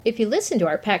If you listened to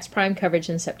our PAX Prime coverage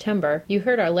in September, you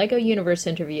heard our LEGO Universe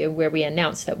interview where we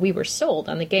announced that we were sold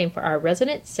on the game for our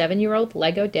resident 7-year-old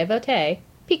LEGO devotee,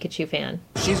 Pikachu fan.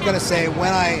 She's going to say,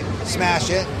 when I smash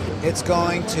it, it's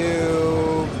going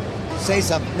to say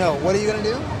something. No, what are you going to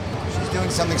do? She's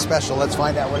doing something special. Let's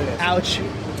find out what it is. Ouch.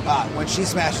 When she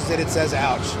smashes it, it says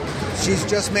ouch. She's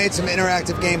just made some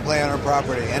interactive gameplay on her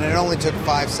property, and it only took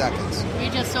 5 seconds. You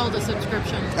just sold a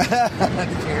subscription. Did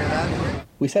you hear that?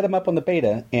 We set him up on the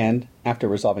beta, and, after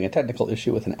resolving a technical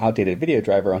issue with an outdated video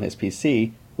driver on his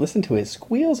PC, listened to his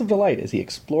squeals of delight as he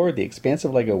explored the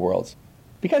expansive LEGO worlds.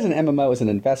 Because an MMO is an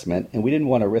investment, and we didn't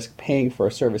want to risk paying for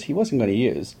a service he wasn't going to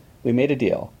use, we made a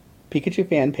deal. Pikachu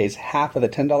Fan pays half of the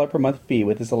 $10 per month fee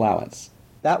with his allowance.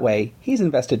 That way, he's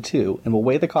invested too, and will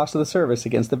weigh the cost of the service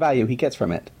against the value he gets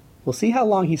from it. We'll see how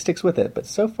long he sticks with it, but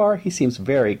so far he seems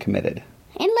very committed.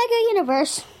 In LEGO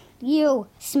Universe, you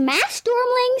smash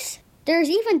Stormlings.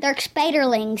 There's even Dark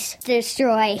Spiderlings to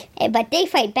destroy, but they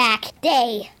fight back.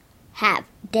 They have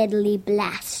deadly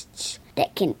blasts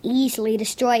that can easily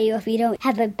destroy you if you don't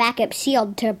have a backup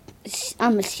shield to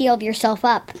shield yourself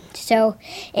up. So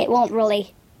it won't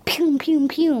really pew, pew,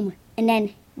 pew, and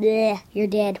then bleh, you're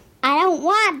dead. I don't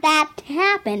want that to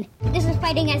happen. This is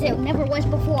fighting as it never was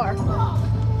before.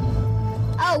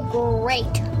 Oh, great.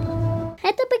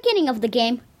 At the beginning of the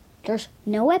game, there's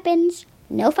no weapons,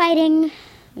 no fighting.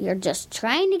 You're just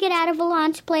trying to get out of a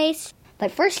launch place.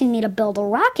 But first you need to build a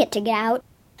rocket to get out.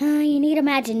 You need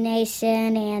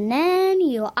imagination, and then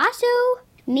you also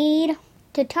need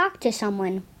to talk to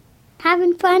someone.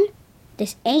 Having fun?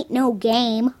 This ain't no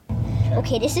game.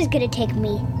 Okay, this is gonna take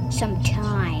me some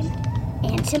time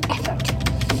and some effort.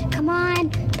 Come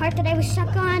on, part that I was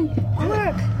stuck on.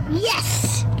 Work.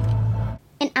 Yes!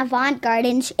 In Avant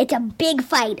Gardens, it's a big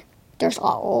fight. There's a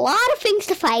lot of things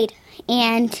to fight,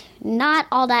 and not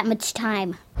all that much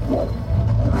time.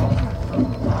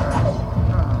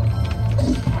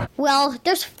 Well,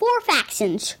 there's 4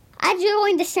 factions. I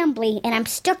joined Assembly, and I'm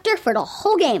stuck there for the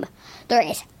whole game. There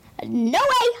is no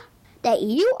way that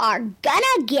you are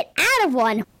gonna get out of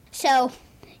one. So,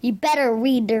 you better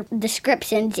read the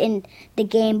descriptions in the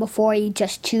game before you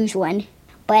just choose one.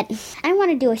 But I want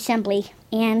to do Assembly,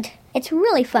 and it's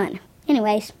really fun.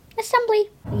 Anyways, Assembly.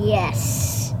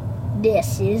 Yes,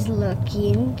 this is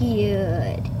looking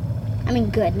good. I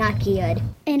mean good, not good.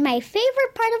 And my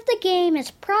favorite part of the game is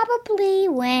probably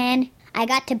when I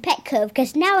got to Pet Cove,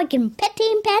 because now I can pet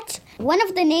team pets. One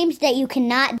of the names that you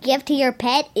cannot give to your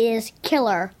pet is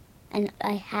Killer. And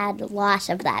I had loss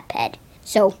of that pet.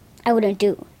 So I wouldn't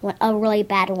do a really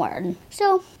bad one.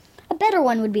 So a better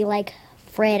one would be like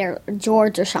Fred or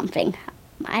George or something.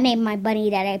 I named my bunny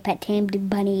that I pet tamed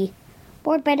Bunny.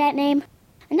 Bored by that name?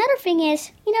 Another thing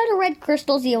is, you know the red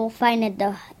crystals you'll find at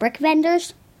the brick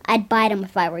vendors? I'd buy them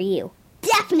if I were you.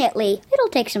 Definitely! It'll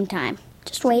take some time.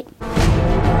 Just wait.